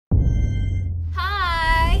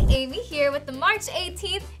Amy here with the March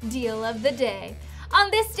 18th deal of the day.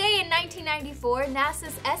 On this day in 1994,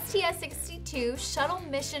 NASA's STS-62 shuttle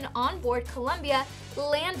mission on board Columbia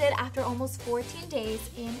landed after almost 14 days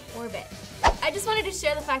in orbit. I just wanted to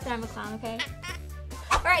share the fact that I'm a clown, okay?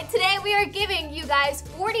 Alright, today we are giving you guys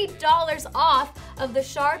 $40 off of the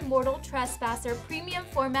Shard Mortal Trespasser premium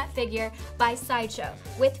format figure by Sideshow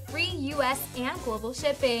with free US and global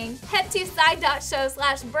shipping. Head to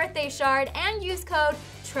side.show/birthdayshard and use code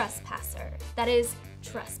Trespasser. That is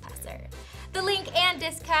Trespasser. The link and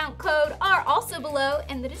discount code are also below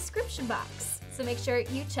in the description box, so make sure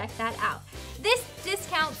you check that out. This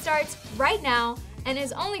discount starts right now and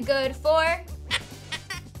is only good for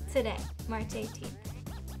today, March 18th.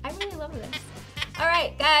 I really love this. All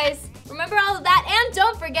right, guys, remember all of that, and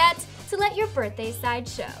don't forget to let your birthday side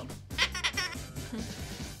show.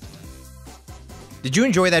 Did you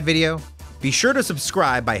enjoy that video? Be sure to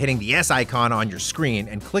subscribe by hitting the S icon on your screen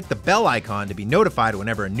and click the bell icon to be notified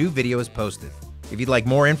whenever a new video is posted. If you'd like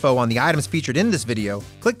more info on the items featured in this video,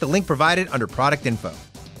 click the link provided under product info.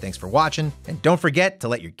 Thanks for watching, and don't forget to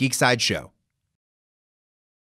let your geek side show.